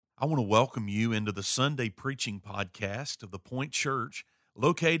I want to welcome you into the Sunday preaching podcast of the Point Church,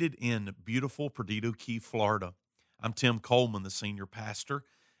 located in beautiful Perdido Key, Florida. I'm Tim Coleman, the senior pastor,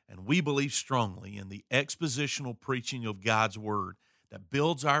 and we believe strongly in the expositional preaching of God's Word that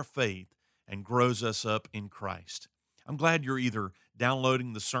builds our faith and grows us up in Christ. I'm glad you're either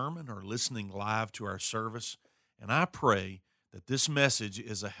downloading the sermon or listening live to our service, and I pray that this message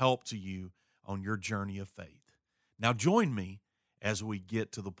is a help to you on your journey of faith. Now join me as we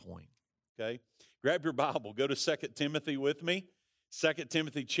get to the point. Okay, grab your Bible. Go to 2 Timothy with me. 2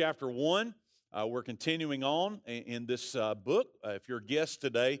 Timothy chapter 1. We're continuing on in this book. If you're a guest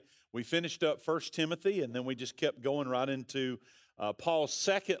today, we finished up 1 Timothy, and then we just kept going right into Paul's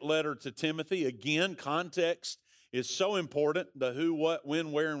second letter to Timothy. Again, context is so important. The who, what,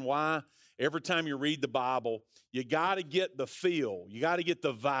 when, where, and why. Every time you read the Bible, you got to get the feel. You got to get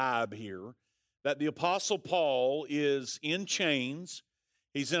the vibe here that the Apostle Paul is in chains.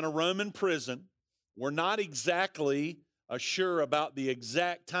 He's in a Roman prison. We're not exactly sure about the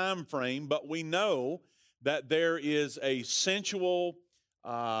exact time frame, but we know that there is a sensual,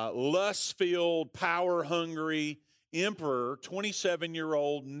 lust-filled, power-hungry emperor,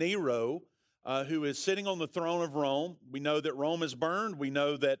 27-year-old Nero, who is sitting on the throne of Rome. We know that Rome is burned. We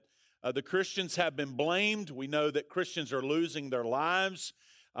know that the Christians have been blamed. We know that Christians are losing their lives.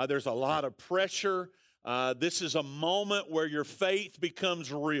 There's a lot of pressure. This is a moment where your faith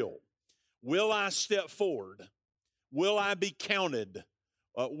becomes real. Will I step forward? Will I be counted?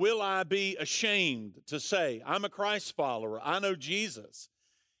 Will I be ashamed to say, I'm a Christ follower, I know Jesus?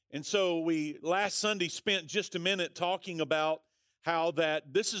 And so we last Sunday spent just a minute talking about how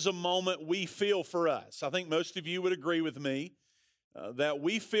that this is a moment we feel for us. I think most of you would agree with me that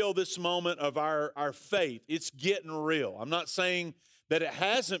we feel this moment of our faith. It's getting real. I'm not saying that it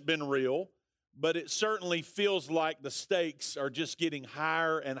hasn't been real, but it certainly feels like the stakes are just getting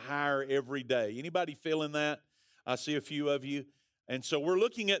higher and higher every day. Anybody feeling that? I see a few of you. And so we're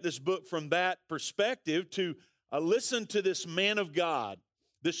looking at this book from that perspective to listen to this man of God,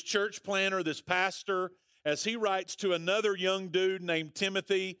 this church planter, this pastor, as he writes to another young dude named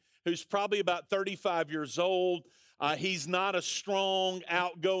Timothy, who's probably about 35 years old. He's not a strong,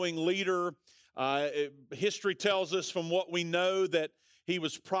 outgoing leader. History tells us from what we know that he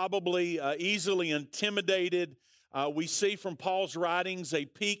was probably easily intimidated. We see from Paul's writings a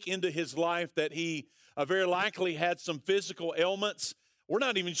peek into his life that he very likely had some physical ailments. We're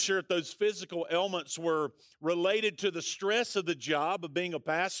not even sure if those physical ailments were related to the stress of the job of being a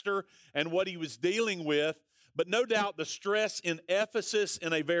pastor and what he was dealing with. But no doubt the stress in Ephesus,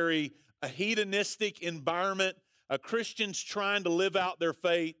 in a very hedonistic environment, Christians trying to live out their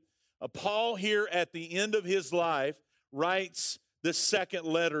faith. Paul here at the end of his life writes this second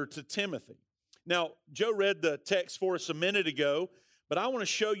letter to Timothy. Now, Joe read the text for us a minute ago, but I want to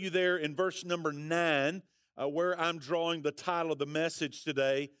show you there in verse number 9 where I'm drawing the title of the message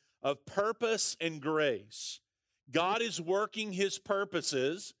today of Purpose and Grace. God is working his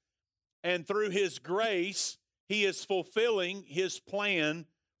purposes, and through his grace, he is fulfilling his plan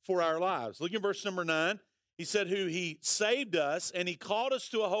for our lives. Look at verse number 9. He said, who he saved us, and he called us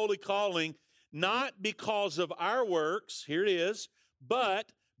to a holy calling, not because of our works, here it is,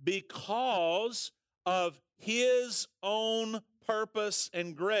 but because of his own purpose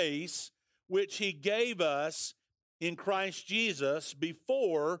and grace, which he gave us in Christ Jesus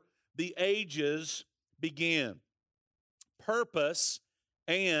before the ages began. Purpose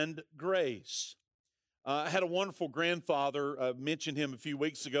and grace. I had a wonderful grandfather, mentioned him a few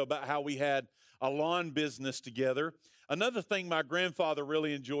weeks ago about how we had a lawn business together. Another thing my grandfather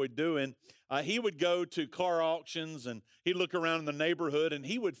really enjoyed doing, he would go to car auctions and he'd look around in the neighborhood and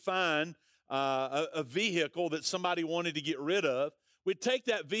he would find a vehicle that somebody wanted to get rid of. We'd take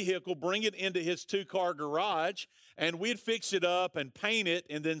that vehicle, bring it into his two-car garage, and we'd fix it up and paint it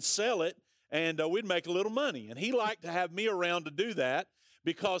and then sell it, and we'd make a little money. And he liked to have me around to do that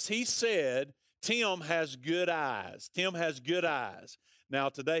because he said, Tim has good eyes. Tim has good eyes. Now,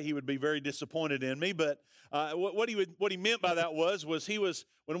 today he would be very disappointed in me, but what he meant by that was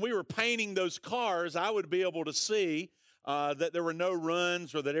when we were painting those cars, I would be able to see that there were no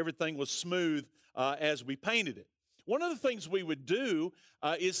runs or that everything was smooth as we painted it. One of the things we would do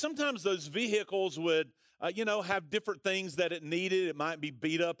is sometimes those vehicles would, have different things that it needed. It might be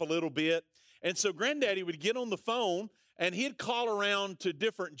beat up a little bit. And so Granddaddy would get on the phone and he'd call around to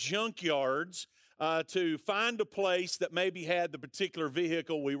different junkyards to find a place that maybe had the particular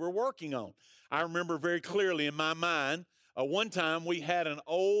vehicle we were working on. I remember very clearly in my mind, one time we had an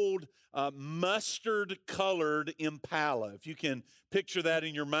old mustard-colored Impala, if you can picture that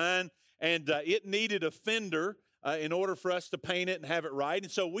in your mind, and it needed a fender in order for us to paint it and have it right.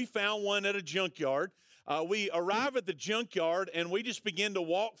 And so we found one at a junkyard. We arrive at the junkyard, and we just begin to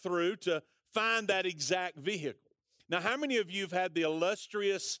walk through to find that exact vehicle. Now, how many of you have had the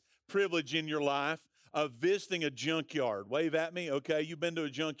illustrious privilege in your life of visiting a junkyard? Wave at me. Okay, you've been to a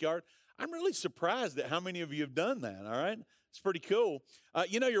junkyard. I'm really surprised at how many of you have done that, all right? It's pretty cool.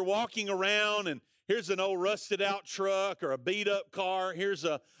 You're walking around, and here's an old rusted out truck or a beat up car. Here's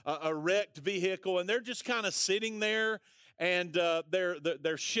a wrecked vehicle, and they're just kind of sitting there, and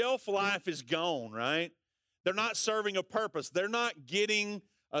their shelf life is gone, right? They're not serving a purpose. They're not getting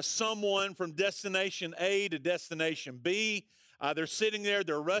someone from destination A to destination B. They're sitting there.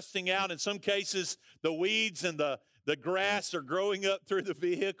 They're rusting out. In some cases, the weeds and the grass are growing up through the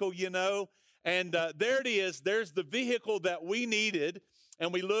vehicle, And there it is. There's the vehicle that we needed.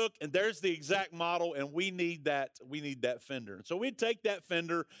 And we look, and there's the exact model, and we need that fender. And so we'd take that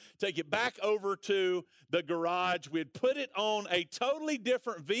fender, take it back over to the garage. We'd put it on a totally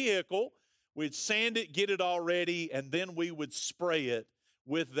different vehicle. We'd sand it, get it all ready, and then we would spray it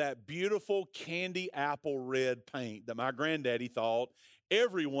with that beautiful candy apple red paint that my granddaddy thought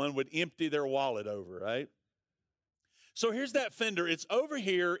everyone would empty their wallet over, right? So here's that fender. It's over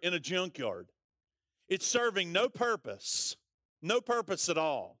here in a junkyard. It's serving no purpose at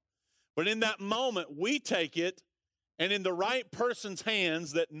all. But in that moment, we take it, and in the right person's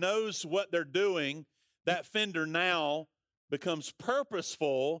hands that knows what they're doing, that fender now becomes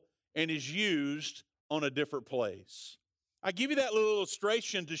purposeful and is used on a different place. I give you that little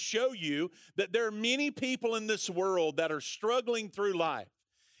illustration to show you that there are many people in this world that are struggling through life.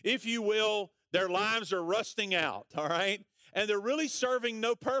 If you will, their lives are rusting out, all right? And they're really serving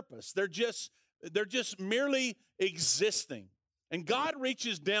no purpose. They're just merely existing. And God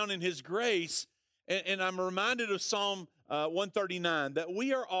reaches down in His grace, and I'm reminded of Psalm 139, that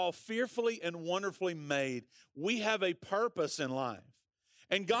we are all fearfully and wonderfully made. We have a purpose in life.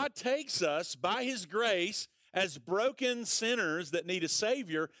 And God takes us by His grace as broken sinners that need a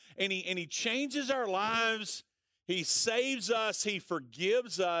Savior, and He changes our lives. He saves us. He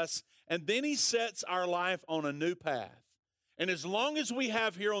forgives us. And then He sets our life on a new path. And as long as we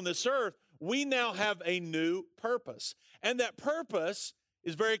have here on this earth, we now have a new purpose. And that purpose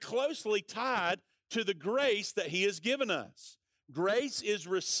is very closely tied to the grace that He has given us. Grace is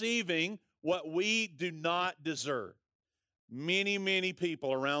receiving what we do not deserve. Many, many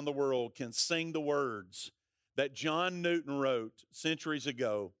people around the world can sing the words that John Newton wrote centuries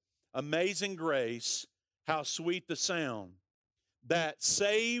ago. Amazing grace, how sweet the sound that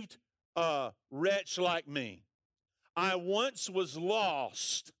saved a wretch like me. I once was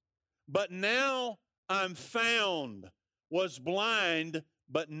lost, but now I'm found. Was blind,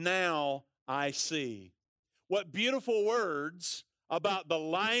 but now I see. What beautiful words about the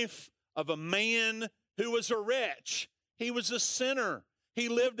life of a man who was a wretch. He was a sinner. He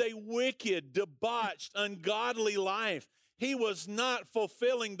lived a wicked, debauched, ungodly life. He was not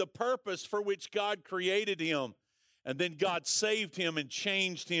fulfilling the purpose for which God created him. And then God saved him and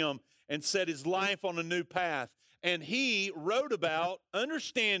changed him and set his life on a new path. And he wrote about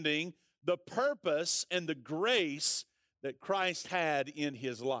understanding the purpose and the grace that Christ had in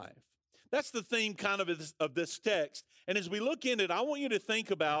his life. That's the theme kind of this text. And as we look in it, I want you to think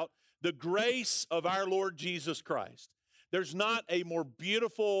about the grace of our Lord Jesus Christ. There's not a more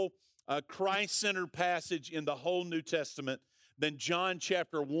beautiful Christ-centered passage in the whole New Testament than John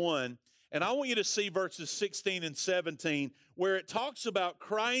chapter 1. And I want you to see verses 16 and 17 where it talks about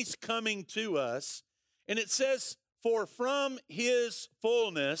Christ coming to us. And it says, "For from His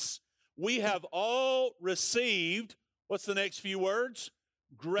fullness we have all received," what's the next few words?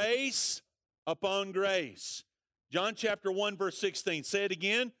 Grace upon grace. John chapter 1 verse 16. Say it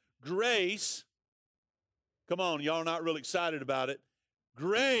again. Grace. Come on, y'all are not real excited about it.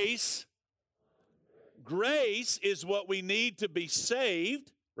 Grace. Grace is what we need to be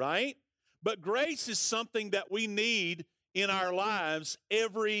saved, right? But grace is something that we need in our lives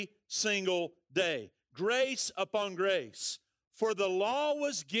every single day. Grace upon grace. For the law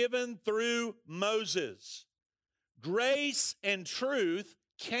was given through Moses. Grace and truth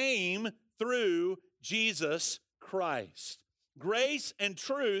came through Jesus Christ. Grace and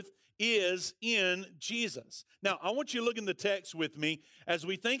truth is in Jesus. Now, I want you to look in the text with me as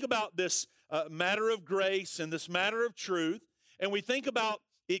we think about this matter of grace and this matter of truth, and we think about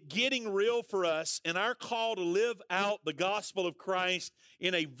it getting real for us and our call to live out the gospel of Christ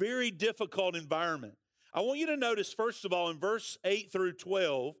in a very difficult environment. I want you to notice, first of all, in verse 8 through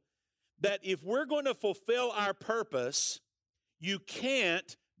 12, that if we're going to fulfill our purpose, you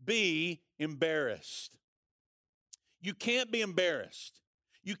can't be embarrassed. You can't be embarrassed.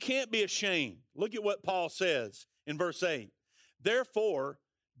 You can't be ashamed. Look at what Paul says in verse 8. Therefore,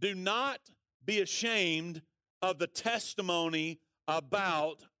 do not be ashamed of the testimony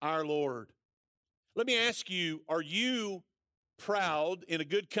about our Lord. Let me ask you, are you proud in a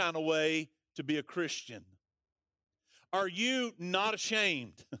good kind of way to be a Christian? Are you not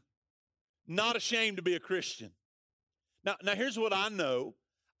ashamed? Not ashamed to be a Christian? Now here's what I know.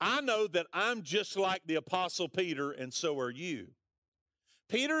 I know that I'm just like the Apostle Peter, and so are you.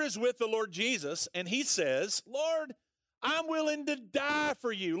 Peter is with the Lord Jesus, and he says, Lord, I'm willing to die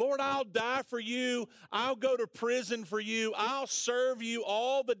for you. Lord, I'll die for you. I'll go to prison for you. I'll serve you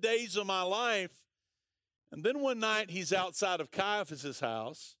all the days of my life. And then one night he's outside of Caiaphas'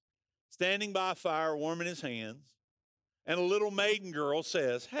 house, standing by a fire, warming his hands, and a little maiden girl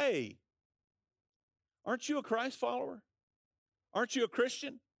says, hey, aren't you a Christ follower? Aren't you a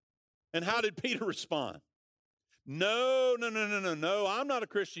Christian? And how did Peter respond? No, I'm not a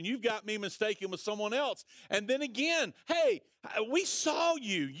Christian. You've got me mistaken with someone else. And then again, hey, we saw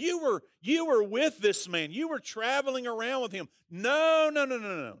you. You were with this man. You were traveling around with him. No.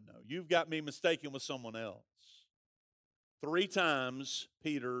 You've got me mistaken with someone else. 3 times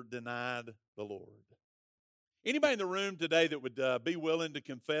Peter denied the Lord. Anybody in the room today that would be willing to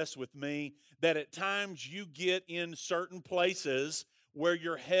confess with me that at times you get in certain places where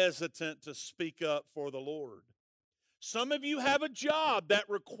you're hesitant to speak up for the Lord? Some of you have a job that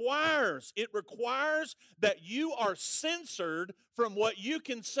requires that you are censored from what you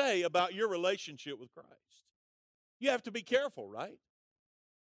can say about your relationship with Christ. You have to be careful, right?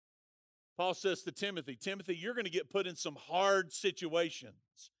 Paul says to Timothy, you're going to get put in some hard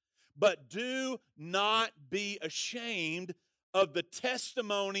situations, but do not be ashamed of the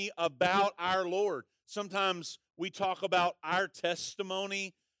testimony about our Lord. Sometimes we talk about our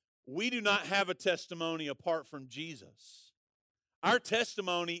testimony. We do not have a testimony apart from Jesus. Our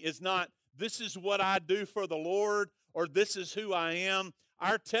testimony is not, this is what I do for the Lord, or this is who I am.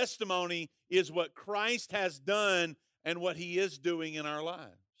 Our testimony is what Christ has done and what he is doing in our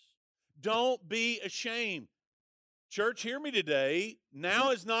lives. Don't be ashamed. Church, hear me today.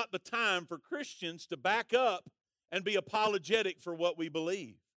 Now is not the time for Christians to back up and be apologetic for what we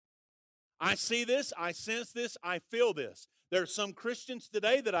believe. I see this, I sense this, I feel this. There are some Christians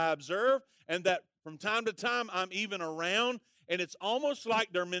today that I observe and that from time to time I'm even around, and it's almost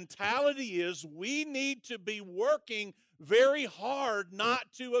like their mentality is we need to be working very hard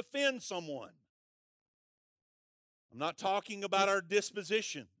not to offend someone. I'm not talking about our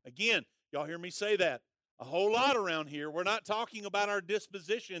disposition. Again, y'all hear me say that a whole lot around here. We're not talking about our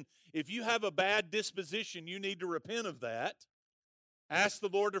disposition. If you have a bad disposition, you need to repent of that. Ask the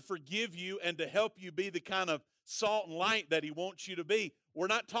Lord to forgive you and to help you be the kind of salt and light that he wants you to be. We're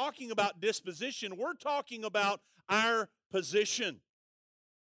not talking about disposition. We're talking about our position.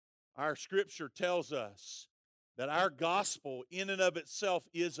 Our scripture tells us that our gospel in and of itself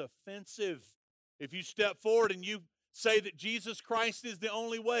is offensive. If you step forward and you say that Jesus Christ is the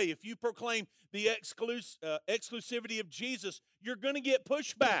only way, if you proclaim the exclusivity of Jesus, you're going to get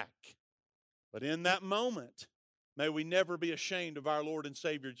pushback. But in that moment, may we never be ashamed of our Lord and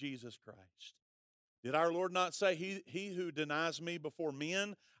Savior Jesus Christ. Did our Lord not say, he who denies me before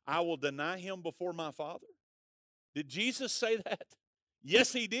men, I will deny him before my Father? Did Jesus say that?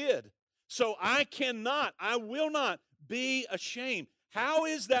 Yes, he did. So I will not be ashamed. How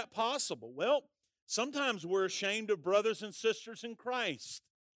is that possible? Well, sometimes we're ashamed of brothers and sisters in Christ.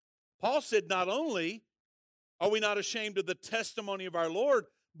 Paul said not only are we not ashamed of the testimony of our Lord,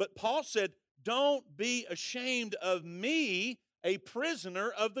 but Paul said, don't be ashamed of me, a prisoner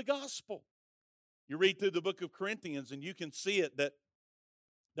of the gospel. You read through the book of Corinthians and you can see it that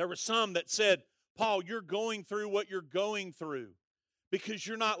there were some that said, Paul, you're going through what you're going through because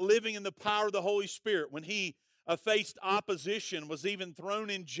you're not living in the power of the Holy Spirit. When he faced opposition, was even thrown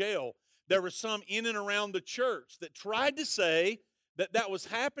in jail, there were some in and around the church that tried to say that that was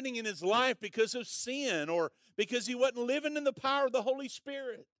happening in his life because of sin or because he wasn't living in the power of the Holy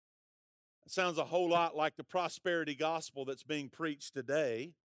Spirit. It sounds a whole lot like the prosperity gospel that's being preached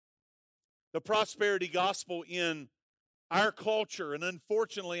today. The prosperity gospel in our culture, and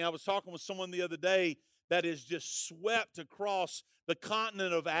unfortunately, I was talking with someone the other day that is just swept across the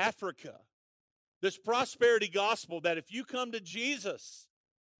continent of Africa. This prosperity gospel that if you come to Jesus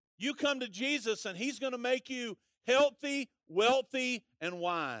and he's going to make you healthy, wealthy, and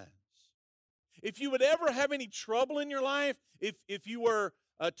wise. If you would ever have any trouble in your life, if you were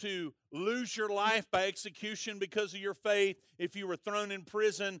to lose your life by execution because of your faith, if you were thrown in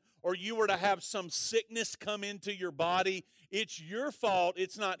prison, or you were to have some sickness come into your body, it's your fault,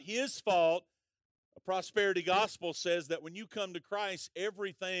 it's not his fault. The prosperity gospel says that when you come to Christ,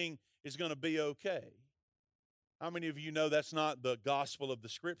 everything is going to be okay. How many of you know that's not the gospel of the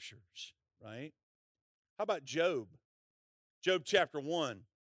Scriptures, right? How about Job? Job chapter 1.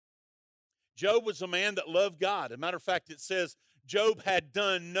 Job was a man that loved God. As a matter of fact, it says Job had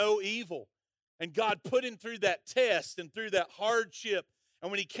done no evil. And God put him through that test and through that hardship.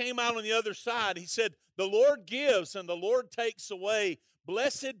 And when he came out on the other side, he said, the Lord gives and the Lord takes away.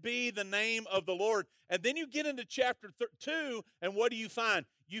 Blessed be the name of the Lord. And then you get into chapter 2, and what do you find?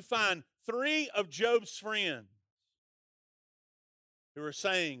 You find 3 of Job's friends who are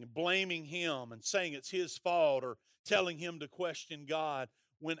saying, blaming him and saying it's his fault or telling him to question God,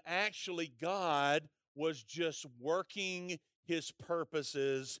 when actually God was just working his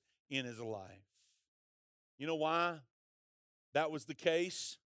purposes in his life. You know why that was the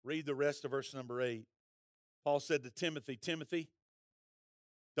case? Read the rest of verse number 8. Paul said to Timothy, Timothy,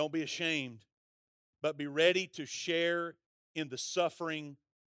 don't be ashamed, but be ready to share in the suffering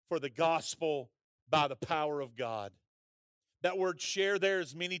for the gospel by the power of God. That word share there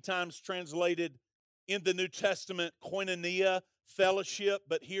is many times translated in the New Testament koinonia, fellowship,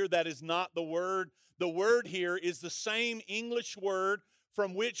 but here that is not the word. The word here is the same English word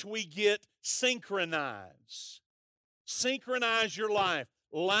from which we get synchronize. Synchronize your life.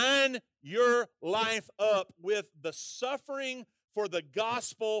 Line your life up with the suffering for the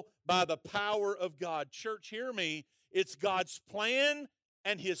gospel by the power of God. Church, hear me. It's God's plan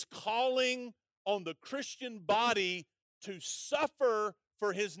and His calling on the Christian body to suffer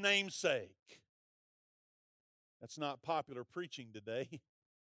for His name's sake. That's not popular preaching today.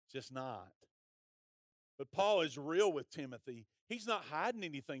 It's just not. But Paul is real with Timothy. He's not hiding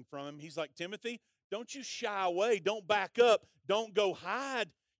anything from him. He's like, Timothy, don't you shy away. Don't back up. Don't go hide.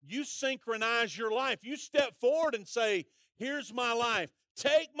 You synchronize your life. You step forward and say, here's my life.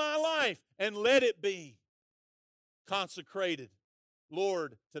 Take my life and let it be consecrated,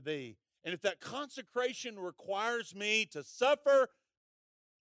 Lord, to Thee. And if that consecration requires me to suffer,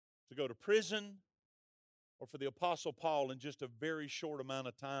 to go to prison, or for the Apostle Paul in just a very short amount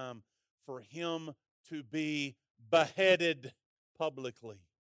of time, for him to be beheaded publicly,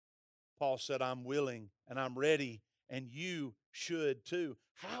 Paul said, I'm willing and I'm ready, and you should too.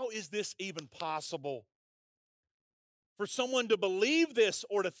 How is this even possible? For someone to believe this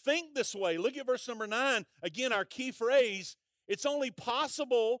or to think this way, look at verse number 9. Again, our key phrase, it's only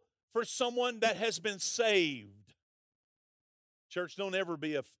possible for someone that has been saved. Church, don't ever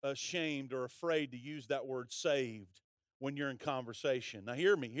be ashamed or afraid to use that word saved when you're in conversation. Now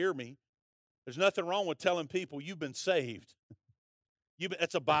hear me. There's nothing wrong with telling people you've been saved.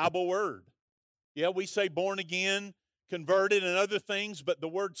 That's a Bible word. Yeah, we say born again, converted, and other things, but the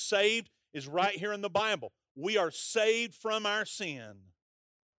word saved is right here in the Bible. We are saved from our sin.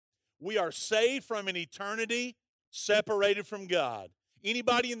 We are saved from an eternity separated from God.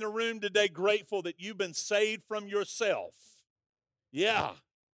 Anybody in the room today grateful that you've been saved from yourself? Yeah.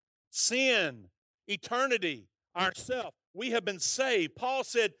 Sin, eternity, ourself. We have been saved. Paul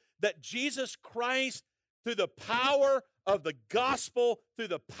said that Jesus Christ, through the power of the gospel, through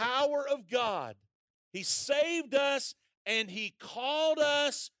the power of God, He saved us and He called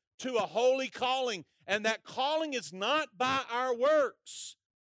us to a holy calling. And that calling is not by our works.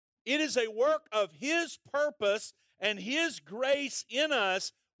 It is a work of His purpose and His grace in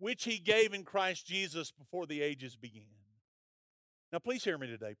us, which He gave in Christ Jesus before the ages began. Now, please hear me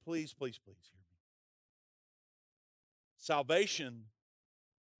today. Please hear me. Salvation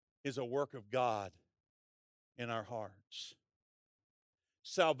is a work of God in our hearts.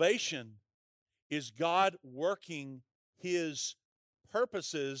 Salvation is God working His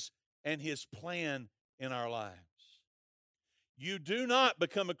purposes and His plan in our lives. You do not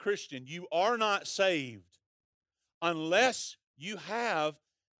become a Christian. You are not saved unless you have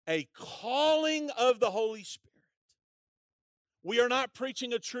a calling of the Holy Spirit. We are not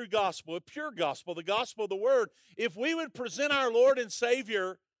preaching a true gospel, a pure gospel, the gospel of the Word. If we would present our Lord and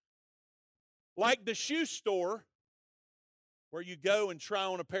Savior like the shoe store where you go and try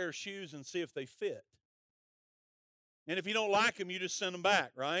on a pair of shoes and see if they fit. And if you don't like them, you just send them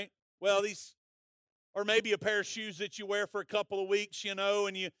back, right? Well, or maybe a pair of shoes that you wear for a couple of weeks,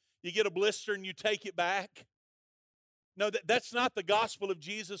 and you get a blister and you take it back. No, that's not the gospel of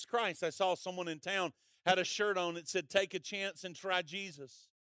Jesus Christ. I saw someone in town had a shirt on that said, take a chance and try Jesus.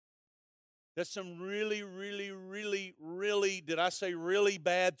 That's some really, really, really, really, did I say really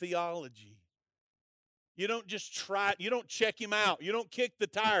bad theology? You don't just try it. You don't check Him out. You don't kick the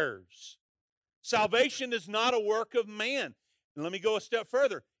tires. Salvation is not a work of man. And let me go a step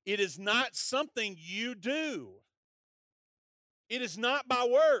further. It is not something you do. It is not by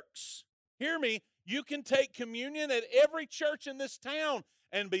works. Hear me. You can take communion at every church in this town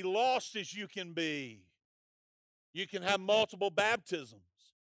and be lost as you can be. You can have multiple baptisms.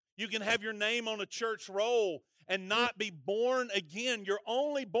 You can have your name on a church roll and not be born again. You're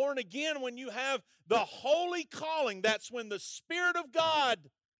only born again when you have the holy calling. That's when the Spirit of God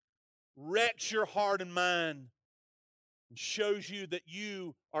wrecks your heart and mind and shows you that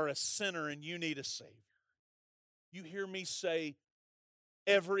you are a sinner and you need a Savior. You hear me say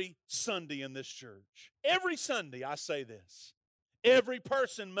every Sunday in this church, every Sunday I say this. Every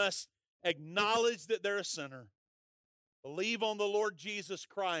person must acknowledge that they're a sinner, believe on the Lord Jesus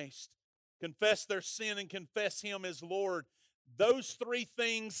Christ, confess their sin and confess Him as Lord. Those three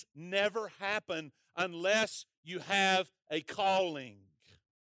things never happen unless you have a calling.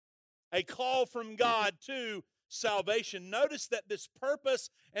 A call from God to salvation. Notice that this purpose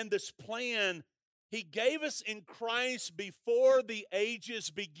and this plan He gave us in Christ before the ages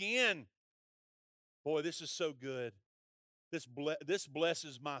began. Boy, this is so good. This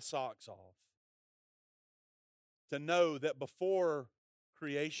blesses my socks off. To know that before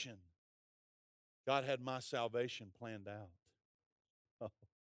creation, God had my salvation planned out. Oh,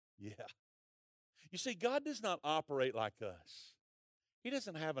 yeah. You see, God does not operate like us. He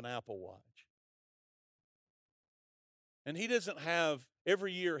doesn't have an Apple Watch. And He doesn't have,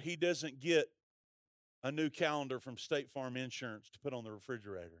 every year, He doesn't get a new calendar from State Farm Insurance to put on the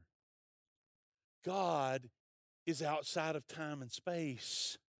refrigerator. God is outside of time and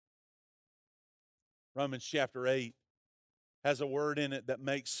space. Romans chapter 8 has a word in it that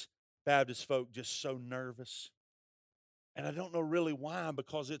makes Baptist folk just so nervous. And I don't know really why,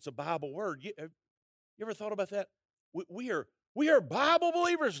 because it's a Bible word. You ever thought about that? We are Bible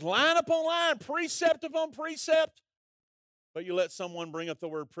believers, line upon line, precept upon precept. But you let someone bring up the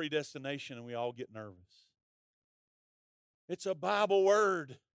word predestination and we all get nervous. It's a Bible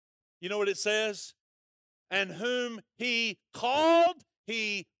word. You know what it says? And whom He called,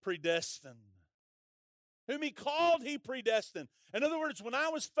 He predestined. Whom He called, He predestined. In other words, when I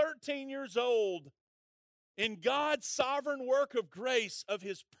was 13 years old, in God's sovereign work of grace, of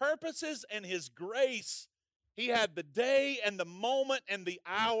His purposes and His grace, He had the day and the moment and the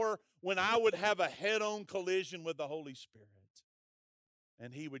hour when I would have a head-on collision with the Holy Spirit.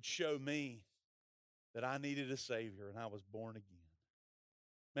 And He would show me that I needed a Savior and I was born again.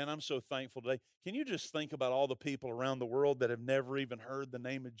 Man, I'm so thankful today. Can you just think about all the people around the world that have never even heard the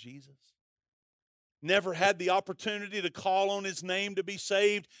name of Jesus? Never had the opportunity to call on His name to be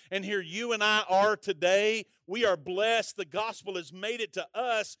saved. And here you and I are today. We are blessed. The gospel has made it to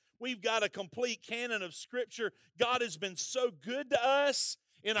us. We've got a complete canon of Scripture. God has been so good to us.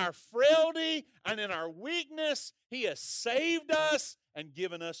 In our frailty and in our weakness, He has saved us and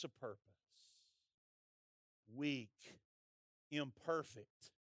given us a purpose. Weak,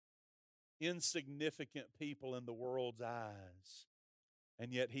 imperfect, insignificant people in the world's eyes.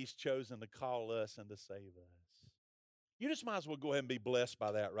 And yet He's chosen to call us and to save us. You just might as well go ahead and be blessed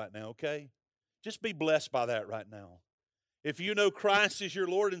by that right now, okay? Just be blessed by that right now. If you know Christ is your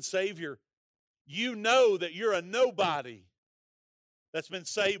Lord and Savior, you know that you're a nobody that's been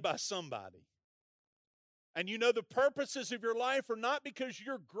saved by somebody. And you know the purposes of your life are not because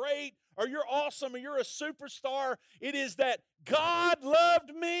you're great or you're awesome or you're a superstar. It is that God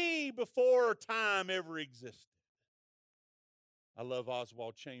loved me before time ever existed. I love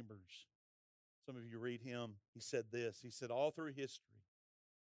Oswald Chambers. Some of you read him. He said this. He said, all through history,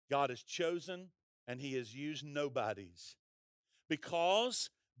 God has chosen and He has used nobodies because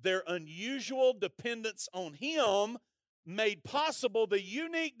their unusual dependence on Him made possible the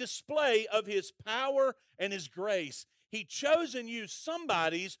unique display of His power and His grace. He chose and used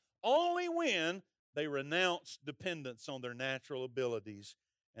somebody's only when they renounced dependence on their natural abilities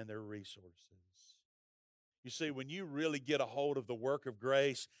and their resources. You see, when you really get a hold of the work of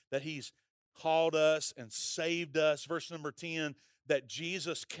grace, that He's called us and saved us, verse number 10, that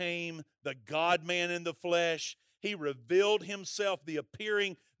Jesus came, the God-man in the flesh. He revealed Himself, the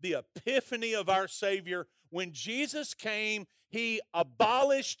epiphany of our Savior. When Jesus came, He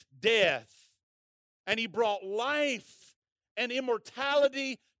abolished death, and He brought life and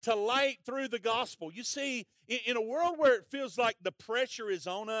immortality to light through the gospel. You see, in a world where it feels like the pressure is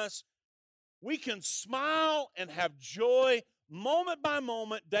on us, we can smile and have joy moment by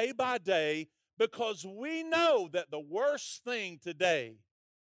moment, day by day, because we know that the worst thing today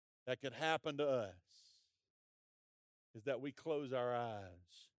that could happen to us is that we close our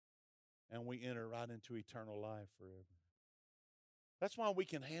eyes and we enter right into eternal life forever. That's why we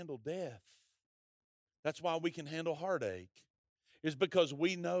can handle death. That's why we can handle heartache, is because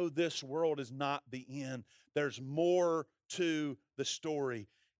we know this world is not the end. There's more to the story.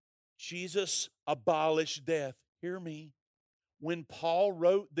 Jesus abolished death. Hear me. When Paul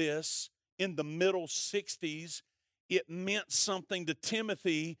wrote this in the middle 60s, it meant something to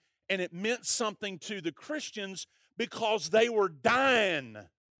Timothy, and it meant something to the Christians because they were dying.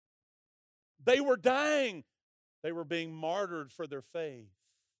 They were dying. They were being martyred for their faith.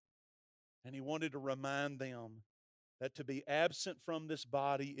 And he wanted to remind them that to be absent from this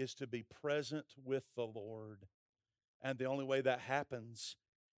body is to be present with the Lord. And the only way that happens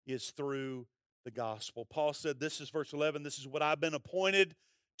is through the gospel. Paul said, this is verse 11, this is what I've been appointed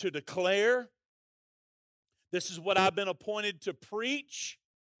to declare. This is what I've been appointed to preach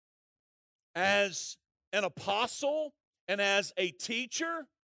as an apostle and as a teacher.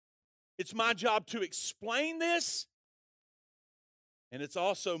 It's my job to explain this. And it's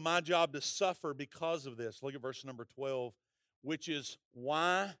also my job to suffer because of this. Look at verse number 12, which is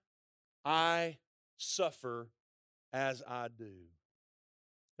why I suffer as I do.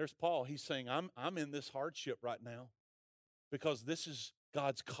 There's Paul. He's saying, I'm in this hardship right now because this is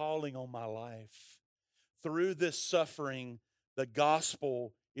God's calling on my life. Through this suffering, the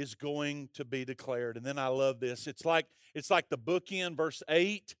gospel is going to be declared. And then I love this. It's like the bookend, verse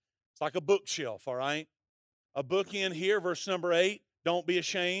 8. It's like a bookshelf, all right? A bookend here, verse number 8. Don't be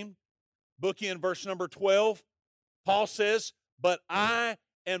ashamed. Bookend, verse number 12. Paul says, but I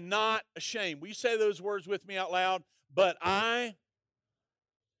am not ashamed. Will you say those words with me out loud? But I'm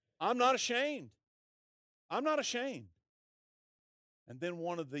not ashamed. I'm not ashamed. And then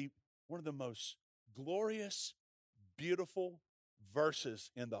one of the most glorious, beautiful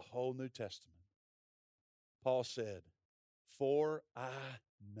verses in the whole New Testament. Paul said, For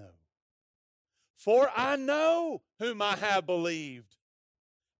I know whom I have believed,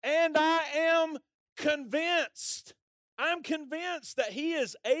 and I am convinced. I'm convinced that he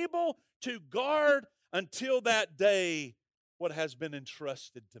is able to guard until that day what has been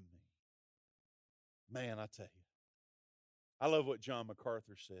entrusted to me. Man, I tell you, I love what John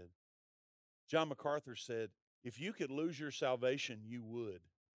MacArthur said. John MacArthur said, if you could lose your salvation, you would.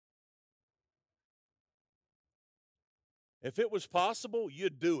 If it was possible,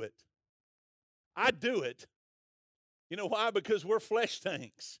 you'd do it. I'd do it. You know why? Because we're flesh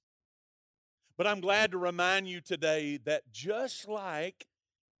tanks. But I'm glad to remind you today that just like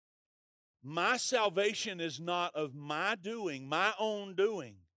my salvation is not of my doing, my own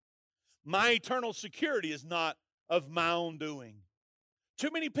doing, my eternal security is not of my own doing. Too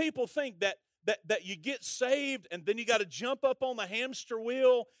many people think that you get saved and then you got to jump up on the hamster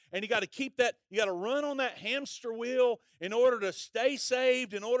wheel and you got to run on that hamster wheel in order to stay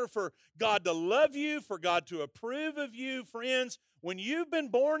saved, in order for God to love you, for God to approve of you. Friends, when you've been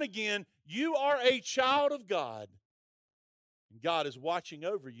born again, you are a child of God. And God is watching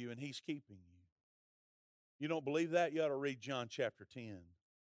over you and He's keeping you. You don't believe that? You ought to read John chapter 10.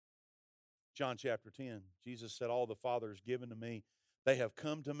 John chapter 10. Jesus said, all the Father has given to me, they have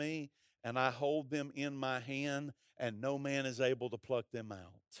come to me, and I hold them in my hand, and no man is able to pluck them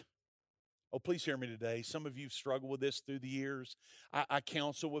out. Oh, please hear me today. Some of you have struggled with this through the years. I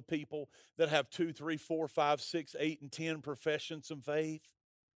counsel with people that have 2, 3, 4, 5, 6, 8, and 10 professions of faith.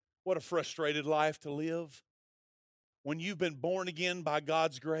 What a frustrated life to live. When you've been born again by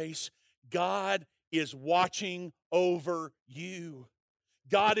God's grace, God is watching over you.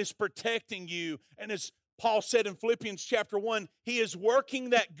 God is protecting you. And as Paul said in Philippians chapter 1, He is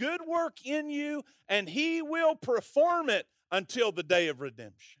working that good work in you, and He will perform it until the day of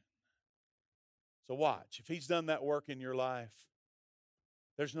redemption. So watch. If He's done that work in your life,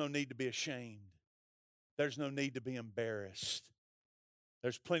 there's no need to be ashamed. There's no need to be embarrassed.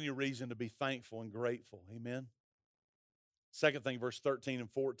 There's plenty of reason to be thankful and grateful. Amen? Second thing, verse 13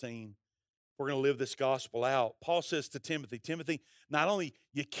 and 14. We're going to live this gospel out. Paul says to Timothy, not only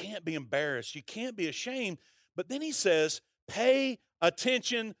you can't be embarrassed, you can't be ashamed, but then he says, pay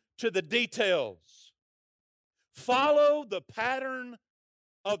attention to the details. Follow the pattern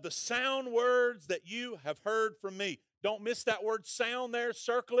of the sound words that you have heard from me. Don't miss that word sound there.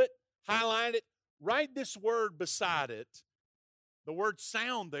 Circle it, highlight it, write this word beside it. The word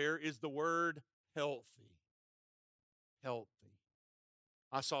sound there is the word healthy. Healthy.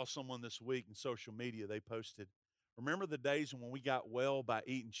 I saw someone this week in social media, they posted, remember the days when we got well by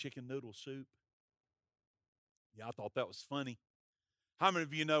eating chicken noodle soup? Yeah, I thought that was funny. How many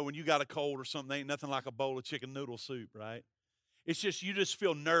of you know when you got a cold or something, ain't nothing like a bowl of chicken noodle soup, right? It's just, you just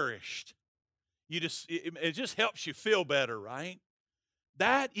feel nourished. It just helps you feel better, right?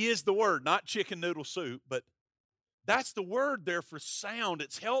 That is the word, not chicken noodle soup, but that's the word there for sound.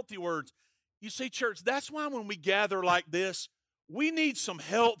 It's healthy words. You see, church, that's why when we gather like this, we need some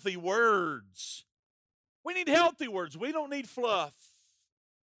healthy words. We need healthy words. We don't need fluff.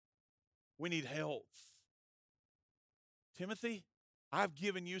 We need health. Timothy, I've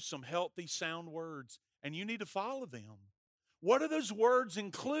given you some healthy, sound words, and you need to follow them. What do those words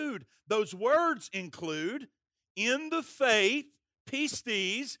include? Those words include in the faith,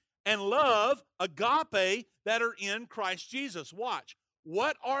 pistis, and love, agape, that are in Christ Jesus. Watch.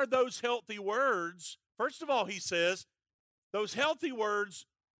 What are those healthy words? First of all, he says, those healthy words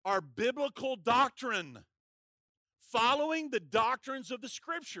are biblical doctrine. Following the doctrines of the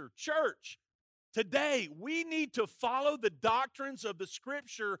Scripture. Church, today we need to follow the doctrines of the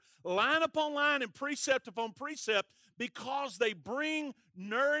Scripture line upon line and precept upon precept because they bring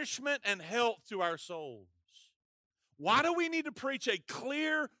nourishment and health to our souls. Why do we need to preach a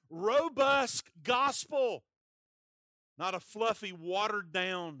clear, robust gospel? Not a fluffy,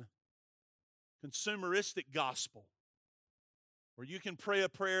 watered-down, consumeristic gospel where you can pray a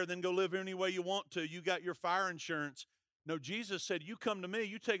prayer, then go live any way you want to. You got your fire insurance. No, Jesus said, you come to me,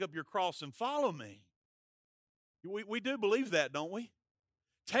 you take up your cross and follow me. We do believe that, don't we?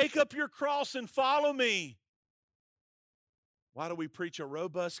 Take up your cross and follow me. Why do we preach a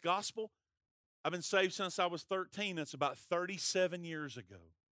robust gospel? I've been saved since I was 13. That's about 37 years ago.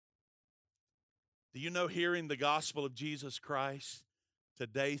 Do you know hearing the gospel of Jesus Christ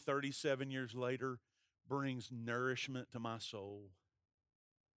today, 37 years later, brings nourishment to my soul?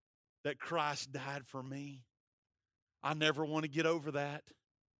 That Christ died for me. I never want to get over that.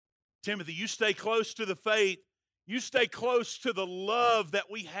 Timothy, you stay close to the faith. You stay close to the love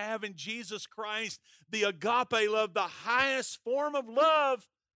that we have in Jesus Christ, the agape love, the highest form of love,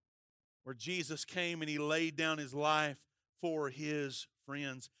 where Jesus came and he laid down his life for his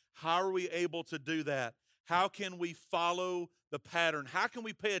friends. How are we able to do that? How can we follow the pattern? How can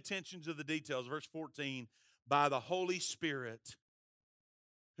we pay attention to the details? Verse 14, by the Holy Spirit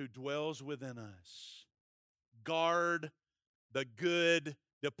who dwells within us. Guard the good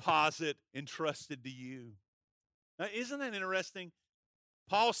deposit entrusted to you. Now, isn't that interesting?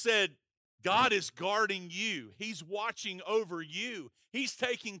 Paul said, God is guarding you. He's watching over you. He's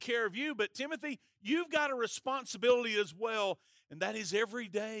taking care of you. But Timothy, you've got a responsibility as well, and that is every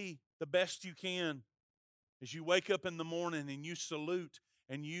day the best you can. As you wake up in the morning and you salute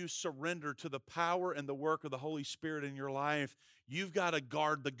and you surrender to the power and the work of the Holy Spirit in your life, you've got to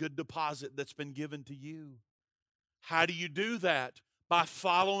guard the good deposit that's been given to you. How do you do that? By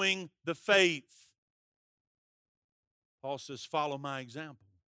following the faith. Paul says, follow my example.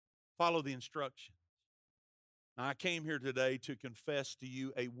 Follow the instructions. Now, I came here today to confess to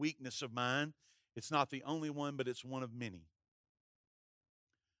you a weakness of mine. It's not the only one, but it's one of many.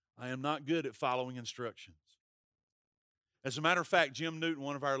 I am not good at following instructions. As a matter of fact, Jim Newton,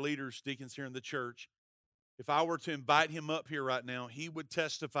 one of our leaders, deacons here in the church, if I were to invite him up here right now, he would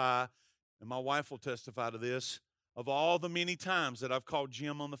testify, and my wife will testify to this, of all the many times that I've called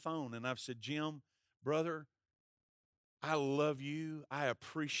Jim on the phone and I've said, Jim, brother, I love you. I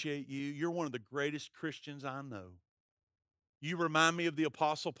appreciate you. You're one of the greatest Christians I know. You remind me of the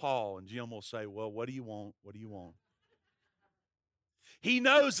Apostle Paul. And Jim will say, well, what do you want? What do you want? He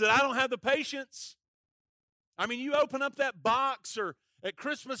knows that I don't have the patience. I mean, you open up that box or at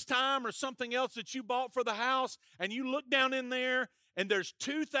Christmas time or something else that you bought for the house, and you look down in there, and there's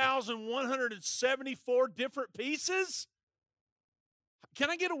 2,174 different pieces. Can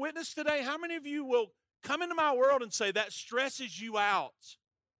I get a witness today? How many of you will come into my world and say that stresses you out?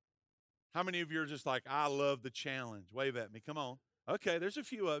 How many of you are just like, I love the challenge? Wave at me. Come on. Okay, there's a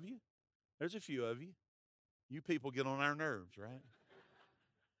few of you. There's a few of you. You people get on our nerves, right?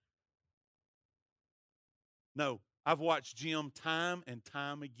 No, I've watched Jim time and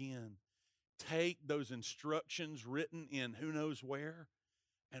time again take those instructions written in who knows where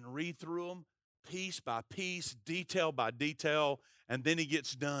and read through them piece by piece, detail by detail, and then he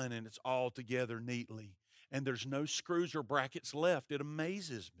gets done and it's all together neatly. And there's no screws or brackets left. It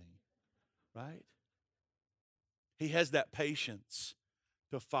amazes me, right? He has that patience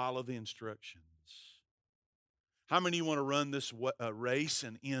to follow the instructions. How many of you want to run this race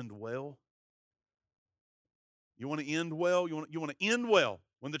and end well? You want to end well? You want to end well.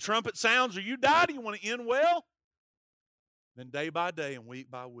 When the trumpet sounds or you die, do you want to end well? Then day by day and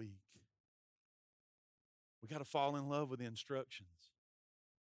week by week. We got to fall in love with the instructions.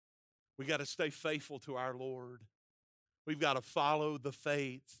 We got to stay faithful to our Lord. We've got to follow the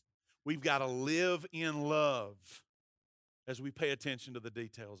faith. We've got to live in love as we pay attention to the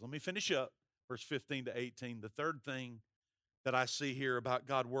details. Let me finish up verse 15 to 18. The third thing that I see here about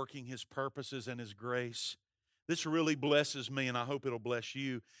God working His purposes and His grace, this really blesses me, and I hope it'll bless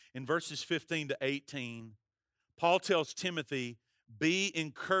you. In verses 15 to 18, Paul tells Timothy, be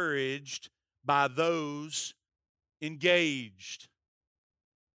encouraged by those engaged.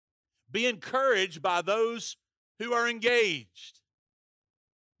 Be encouraged by those who are engaged.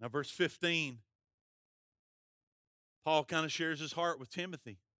 Now, verse 15, Paul kind of shares his heart with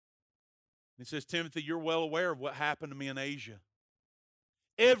Timothy. He says, Timothy, you're well aware of what happened to me in Asia.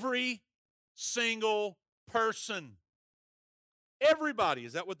 Every single person, everybody,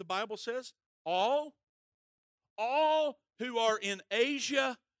 is that what the Bible says? All who are in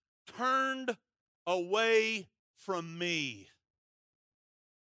Asia turned away from me.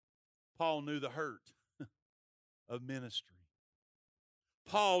 Paul knew the hurt of ministry.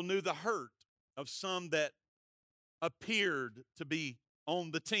 Paul knew the hurt of some that appeared to be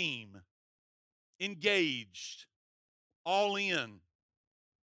on the team, engaged, all in.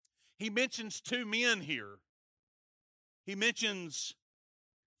 He mentions two men here. He mentions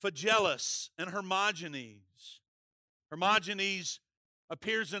Phygellus and Hermogenes. Hermogenes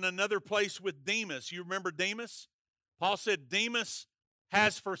appears in another place with Demas. You remember Demas? Paul said, Demas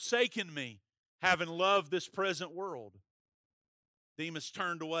has forsaken me, having loved this present world. Demas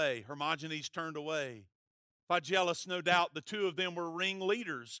turned away. Hermogenes turned away. Phygellus, no doubt, the two of them were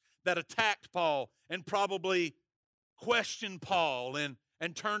ringleaders that attacked Paul and probably questioned Paul and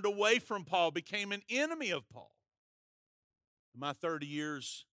turned away from Paul, became an enemy of Paul. In my 30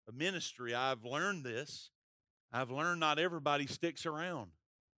 years of ministry, I've learned this. I've learned not everybody sticks around.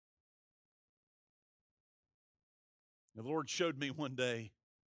 The Lord showed me one day,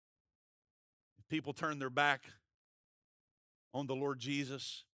 if people turn their back on the Lord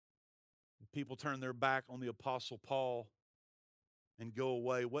Jesus, if people turn their back on the Apostle Paul and go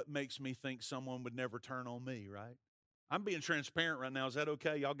away, what makes me think someone would never turn on me, right? I'm being transparent right now. Is that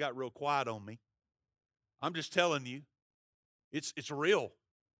okay? Y'all got real quiet on me. I'm just telling you, it's real.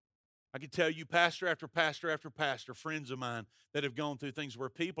 I can tell you pastor after pastor after pastor, friends of mine that have gone through things where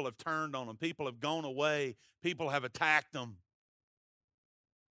people have turned on them, people have gone away, people have attacked them.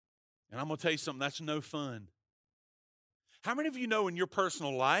 And I'm going to tell you something, that's no fun. How many of you know in your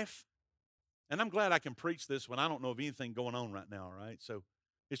personal life, and I'm glad I can preach this when I don't know of anything going on right now, right? So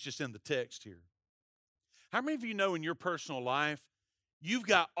it's just in the text here. How many of you know in your personal life, you've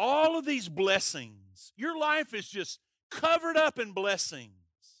got all of these blessings? Your life is just covered up in blessings.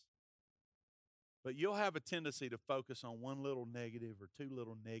 But you'll have a tendency to focus on one little negative or two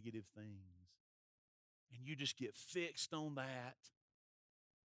little negative things. And you just get fixed on that.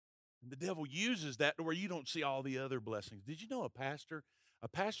 And the devil uses that to where you don't see all the other blessings. Did you know a pastor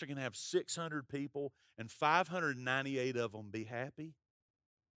can have 600 people and 598 of them be happy?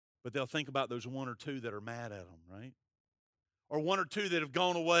 But they'll think about those one or two that are mad at them, right? Or one or two that have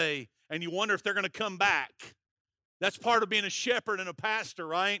gone away, and you wonder if they're going to come back. That's part of being a shepherd and a pastor,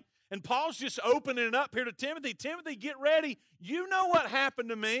 right? And Paul's just opening it up here to Timothy. Timothy, get ready. You know what happened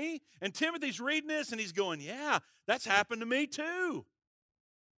to me. And Timothy's reading this, and he's going, yeah, that's happened to me too.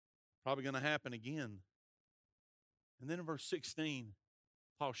 Probably going to happen again. And then in verse 16,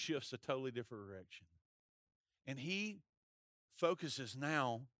 Paul shifts a totally different direction. And he focuses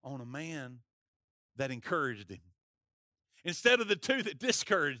now on a man that encouraged him. Instead of the two that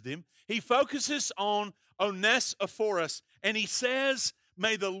discouraged him, he focuses on Onesiphorus, and he says,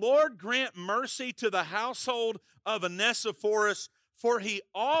 may the Lord grant mercy to the household of Onesiphorus, for he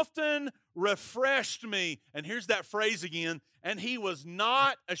often refreshed me. And here's that phrase again, and he was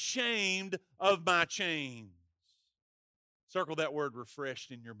not ashamed of my chains. Circle that word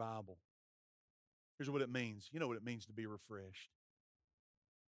refreshed in your Bible. Here's what it means. You know what it means to be refreshed.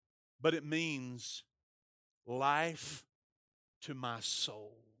 But it means life to my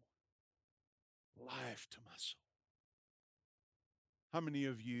soul. Life to my soul. How many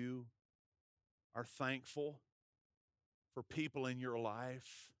of you are thankful for people in your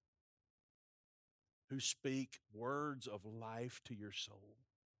life who speak words of life to your soul?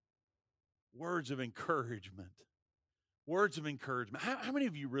 Words of encouragement. Words of encouragement. How many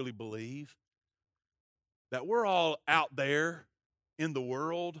of you really believe that we're all out there in the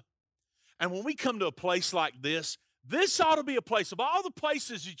world, and when we come to a place like this ought to be a place, of all the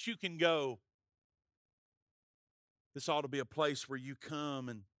places that you can go, this ought to be a place where you come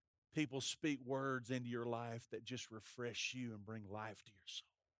and people speak words into your life that just refresh you and bring life to your soul.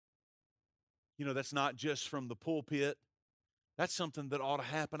 You know, that's not just from the pulpit. That's something that ought to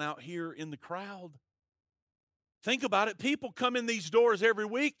happen out here in the crowd. Think about it. People come in these doors every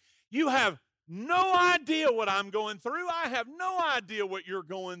week. You have no idea what I'm going through. I have no idea what you're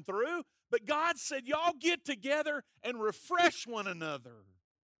going through. But God said, y'all get together and refresh one another.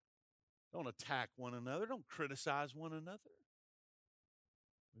 Don't attack one another. Don't criticize one another.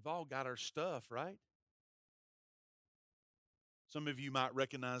 We've all got our stuff, right? Some of you might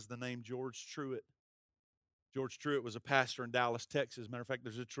recognize the name George Truett. George Truett was a pastor in Dallas, Texas. As a matter of fact,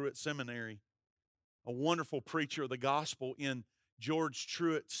 there's a Truett Seminary. A wonderful preacher of the gospel in George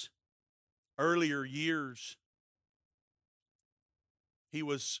Truett's earlier years. He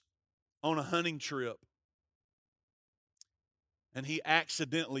was on a hunting trip, and he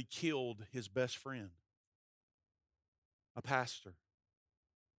accidentally killed his best friend, a pastor.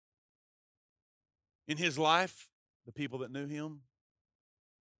 In his life, the people that knew him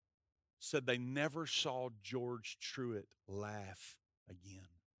said they never saw George Truett laugh again.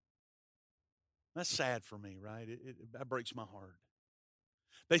 That's sad for me, right? That breaks my heart.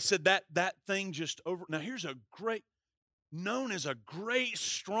 They said that thing just over. Now, here's known as a great,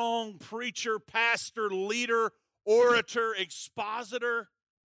 strong preacher, pastor, leader, orator, expositor.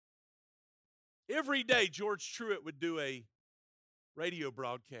 Every day, George Truett would do a radio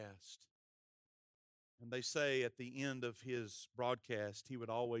broadcast. And they say at the end of his broadcast, he would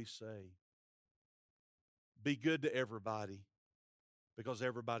always say, "Be good to everybody because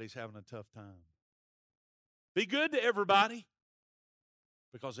everybody's having a tough time. Be good to everybody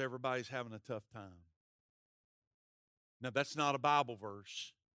because everybody's having a tough time." Now, that's not a Bible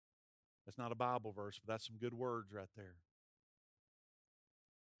verse. That's not a Bible verse, but that's some good words right there.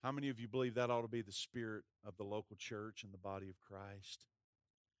 How many of you believe that ought to be the spirit of the local church and the body of Christ?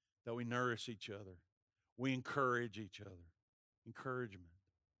 That we nourish each other. We encourage each other. Encouragement.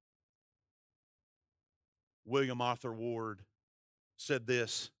 William Arthur Ward said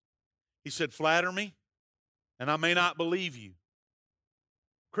this. He said, "Flatter me, and I may not believe you.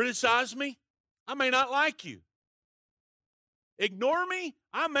 Criticize me, I may not like you. Ignore me,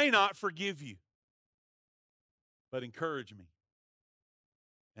 I may not forgive you. But encourage me,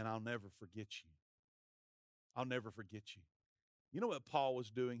 and I'll never forget you." I'll never forget you. You know what Paul was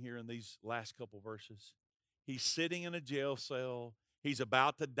doing here in these last couple verses? He's sitting in a jail cell. He's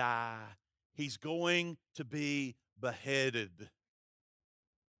about to die. He's going to be beheaded.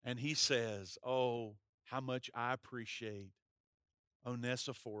 And he says, "Oh, how much I appreciate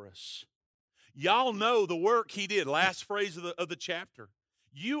Onesiphorus." Y'all know the work he did, last phrase of the chapter.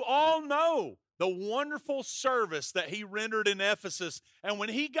 You all know the wonderful service that he rendered in Ephesus. And when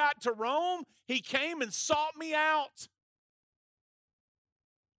he got to Rome, he came and sought me out.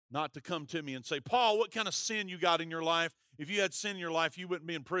 Not to come to me and say, "Paul, what kind of sin you got in your life? If you had sin in your life, you wouldn't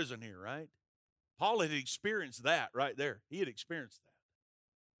be in prison here," right? Paul had experienced that right there. He had experienced that.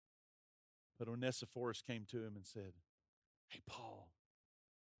 But Onesiphorus came to him and said, "Hey, Paul,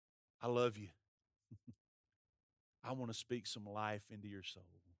 I love you. I want to speak some life into your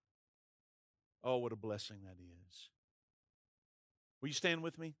soul." Oh, what a blessing that is. Will you stand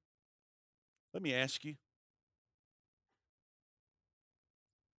with me? Let me ask you.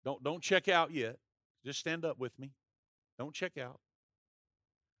 Don't check out yet. Just stand up with me. Don't check out.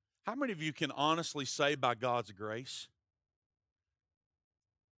 How many of you can honestly say, by God's grace,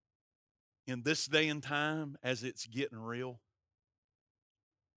 in this day and time, as it's getting real,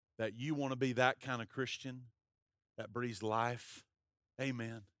 that you want to be that kind of Christian that breathes life?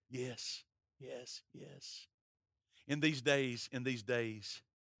 Amen. Yes, yes, yes. In these days,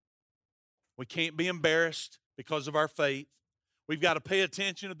 we can't be embarrassed because of our faith. We've got to pay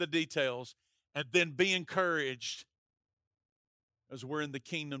attention to the details and then be encouraged as we're in the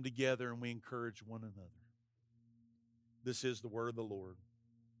kingdom together and we encourage one another. This is the word of the Lord.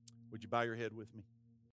 Would you bow your head with me?